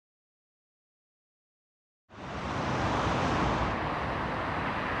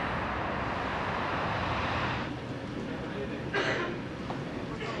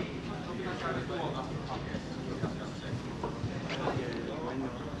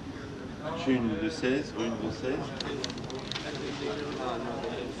Une de 16 ou une de 16.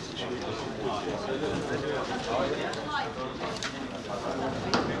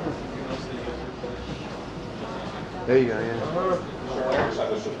 There you go, yeah.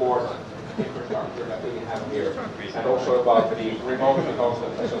 And the support infrastructure that we have here, and also about the remotely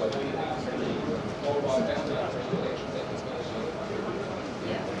hosted facility.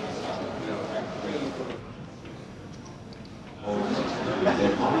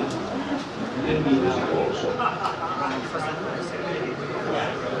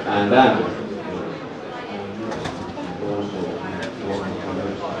 And then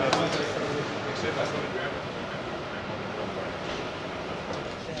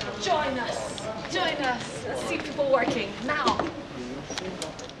join us, let's see people working, now.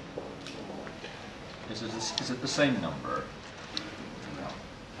 Is it the same number?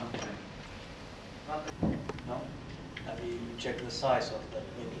 No? Have you checked the size of the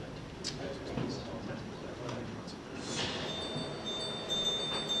inlet?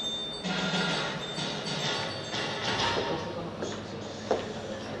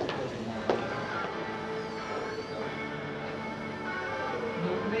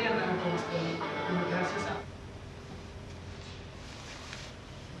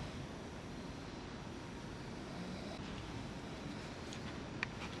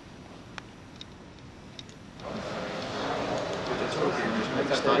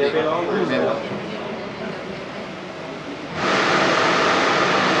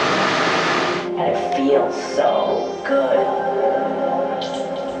 And it feels so good.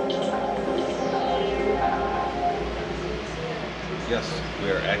 Yes, we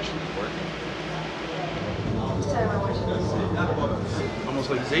are actually working. Almost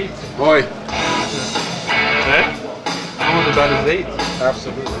like Zaid. Boy. Eh? Almost about as Zaid.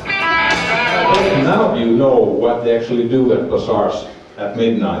 Absolutely. None of you know what they actually do at bazaars at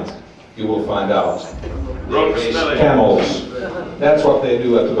midnight. You will find out. They raise camels. That's what they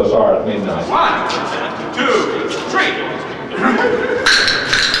do at the bazaar at midnight. 1, 2, 3.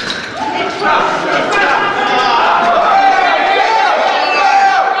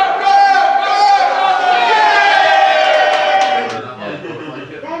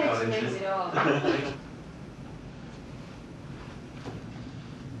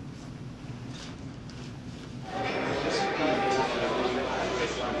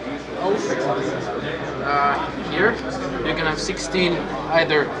 Here you can have 16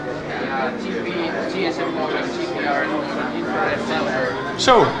 either GP, GSM modem, GPR, infrared sensor.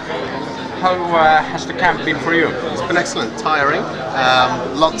 So, how has the camp been for you? It's been excellent, tiring,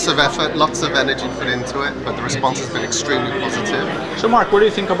 lots of effort, lots of energy put into it, but the response has been extremely positive. So Mark, what do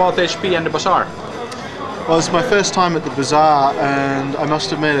you think about HP and the Bazaar? Well, it's my first time at the Bazaar, and I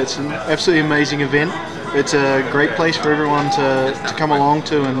must admit it's an absolutely amazing event. It's a great place for everyone to come along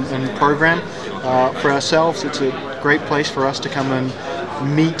to and program. For ourselves, it's a great place for us to come and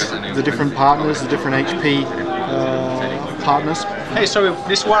meet the different partners, the different HP partners. Hey, so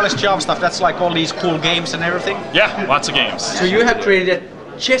this wireless Java stuff, that's like all these cool games and everything? Yeah, lots of games. So you have created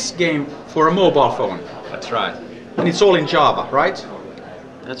a chess game for a mobile phone? That's right. And it's all in Java, right?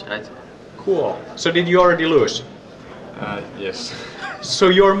 That's right. Cool. So did you already lose? Yes. So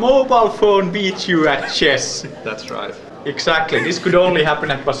your mobile phone beat you at chess? That's right. Exactly. This could only happen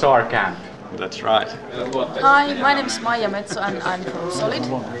at Bazaar Camp. That's right. Hi, my name is Maija Metso and I'm from Solid.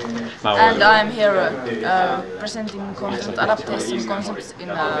 And I'm here presenting content adaptation concepts in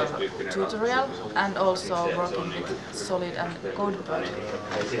a tutorial and also working with Solid and Codebird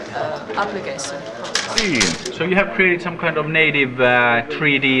application. So you have created some kind of native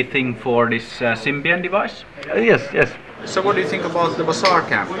 3D thing for this Symbian device? Yes, yes. So what do you think about the Bazaar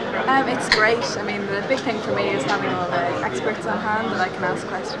Camp? It's great. I mean, the big thing for me is having all the experts on hand that I can ask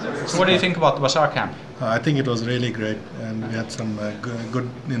questions. So what do you think about the Bazaar Camp? I think it was really great, and we had some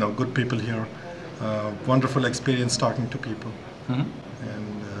good people here. Wonderful experience talking to people,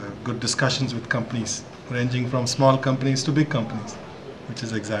 and good discussions with companies, ranging from small companies to big companies, which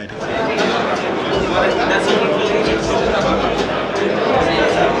is exciting.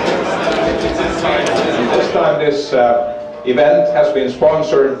 This time this event has been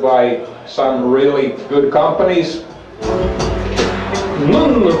sponsored by some really good companies.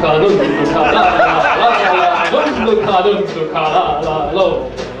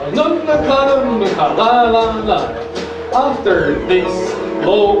 After this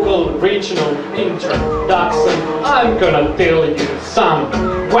local regional introduction, I'm gonna tell you some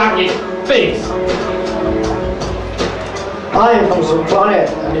wacky things. I am from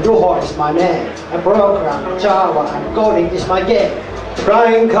Chronicles and Juho is my name. I program Java and coding is my game.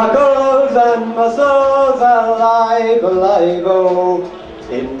 Crying cockles and muscles alive, alive, oh.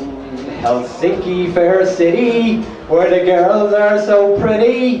 In Helsinki, fair city, where the girls are so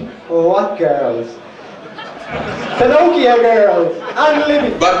pretty. What girls? Pinocchio girls, and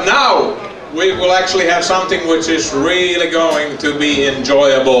Libby. But now we will actually have something which is really going to be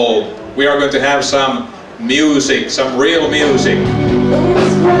enjoyable. We are going to have some music, some real music.